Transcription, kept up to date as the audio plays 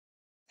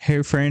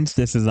Hey friends,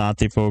 this is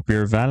Atif. Hope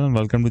you're well and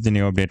welcome to the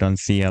new update on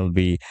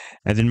CLV.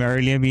 As in my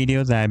earlier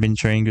videos, I've been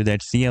showing you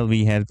that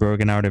CLV has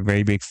broken out a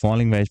very big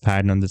falling wedge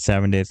pattern on the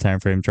 7 days time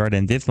frame chart,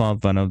 and this was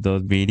one of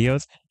those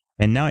videos.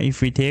 And now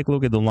if we take a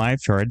look at the live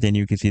chart, then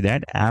you can see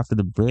that after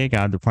the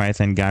breakout, the price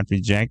line got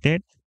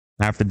rejected.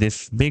 After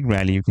this big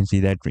rally, you can see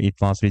that it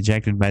was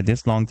rejected by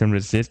this long-term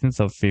resistance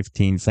of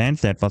 15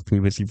 cents that was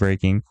previously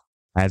breaking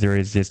as a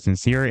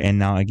resistance here, and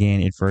now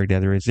again it worked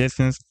as a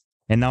resistance.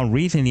 And now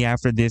recently,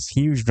 after this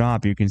huge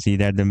drop, you can see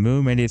that the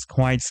movement is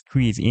quite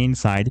squeezed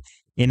inside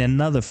in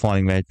another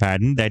falling wedge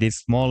pattern that is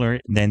smaller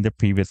than the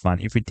previous one.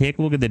 If we take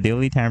a look at the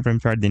daily time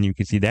frame chart, then you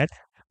can see that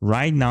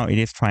right now it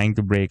is trying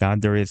to break out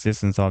the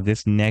resistance of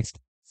this next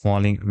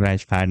falling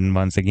wedge pattern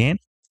once again.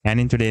 And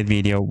in today's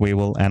video, we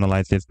will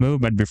analyze this move.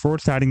 But before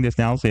starting this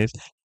analysis,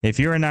 if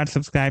you are not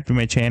subscribed to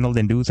my channel,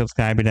 then do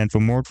subscribe it. And for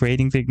more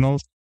trading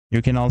signals,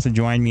 you can also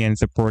join me and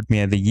support me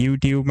as a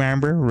YouTube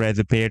member or as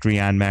a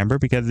Patreon member,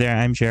 because there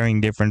I'm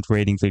sharing different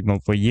trading signals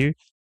for you.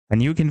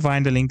 And you can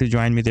find the link to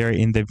join me there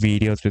in the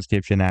video's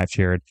description I've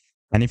shared.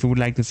 And if you would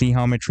like to see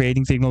how my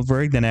trading signals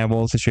work, then I've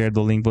also shared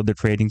the link for the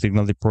trading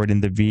signals report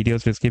in the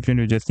video's description.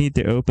 You just need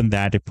to open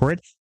that report.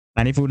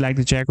 And if you would like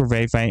to check or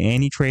verify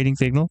any trading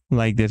signal,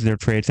 like this is their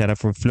trade setup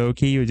for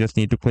Flowkey, you just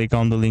need to click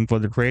on the link for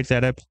the trade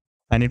setup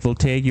and it will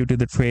take you to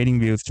the trading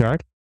views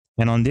chart.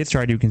 And on this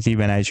chart, you can see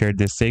when I shared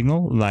this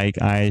signal, like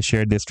I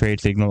shared this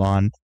trade signal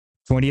on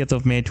 20th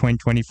of May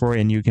 2024,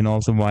 and you can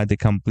also watch the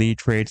complete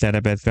trade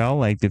setup as well.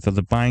 Like this was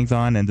the buying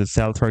zone and the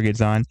sell target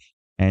zone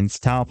and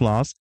stop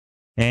loss.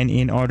 And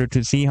in order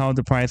to see how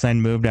the price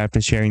line moved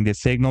after sharing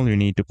this signal, you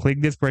need to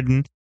click this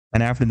button.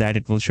 And after that,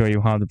 it will show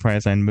you how the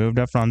price line moved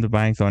up from the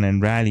buying zone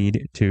and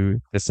rallied to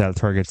the sell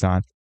target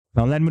zone.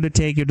 Now let me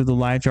take you to the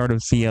live chart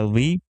of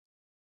CLV.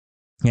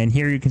 And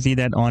here you can see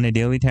that on a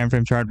daily time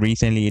frame chart,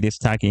 recently it is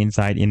stuck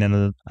inside in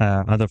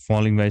another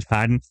falling wedge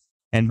pattern.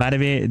 And by the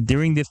way,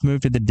 during this move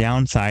to the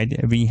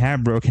downside, we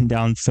have broken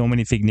down so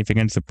many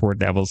significant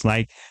support levels.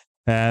 Like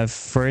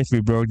first,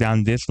 we broke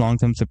down this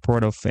long-term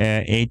support of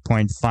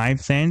 8.5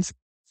 cents.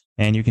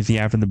 And you can see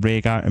after the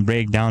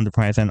breakdown, the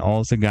price line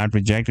also got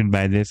rejected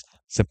by this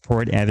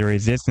support as a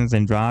resistance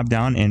and dropped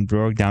down and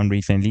broke down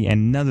recently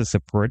another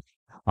support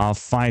of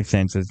 5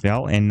 cents as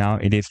well. And now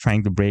it is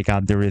trying to break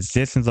out the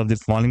resistance of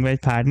this falling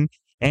wedge pattern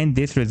and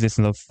this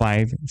resistance of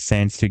 5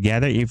 cents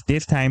together. If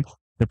this time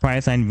the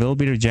price line will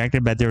be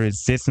rejected by the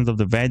resistance of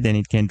the wedge, then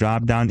it can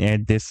drop down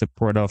at this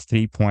support of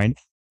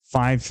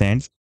 3.5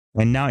 cents.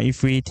 And now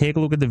if we take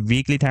a look at the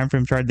weekly time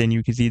frame chart, then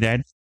you can see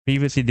that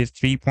previously this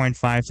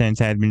 3.5 cents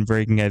has been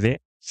working as a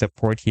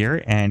support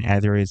here and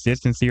as a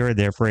resistance here.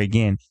 Therefore,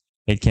 again,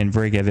 it can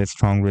work as a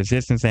strong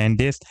resistance, and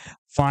this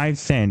 5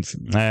 cents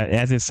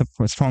as a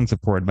strong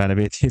support. By the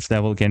way, this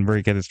level can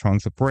work as a strong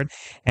support,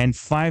 and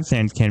 5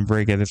 cents can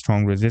work as a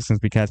strong resistance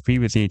because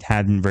previously it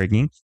had been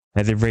working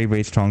as a very,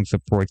 very strong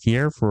support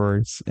here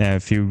for a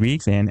few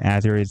weeks and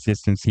as a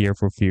resistance here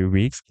for a few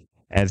weeks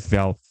as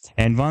well.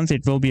 And once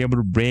it will be able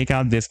to break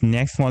out this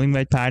next falling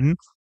wedge pattern,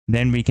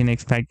 then we can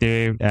expect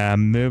to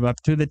move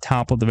up to the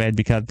top of the wedge,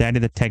 because that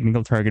is the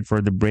technical target for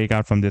the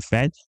breakout from this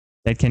wedge.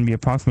 That can be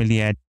approximately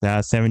at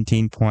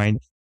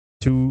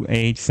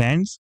 17.28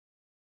 cents.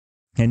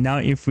 And now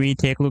if we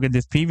take a look at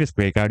this previous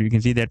breakout, you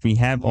can see that we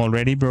have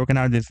already broken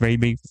out this very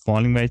big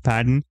falling wedge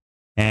pattern.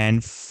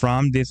 And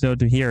from this node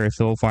to here,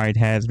 so far it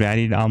has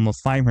rallied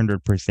almost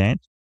 500%.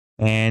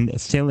 And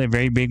still a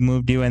very big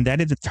move due. And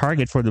that is the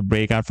target for the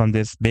breakout from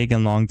this big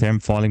and long-term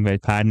falling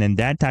wedge pattern. And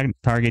that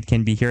target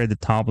can be here at the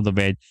top of the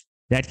wedge.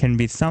 That can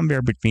be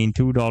somewhere between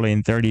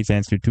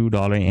 $2.30 to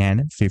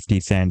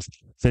 $2.50.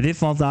 So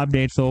this was the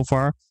update so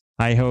far.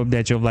 I hope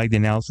that you've liked the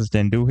analysis.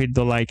 Then do hit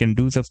the like and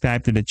do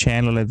subscribe to the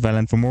channel as well.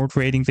 And for more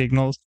trading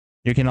signals,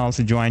 you can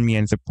also join me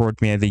and support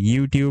me as a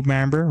YouTube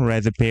member or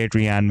as a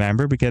Patreon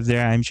member, because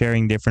there I'm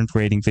sharing different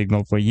trading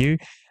signals for you.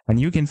 And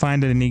you can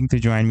find the link to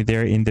join me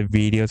there in the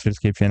video's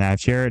description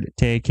I've shared.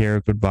 Take care.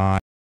 Goodbye.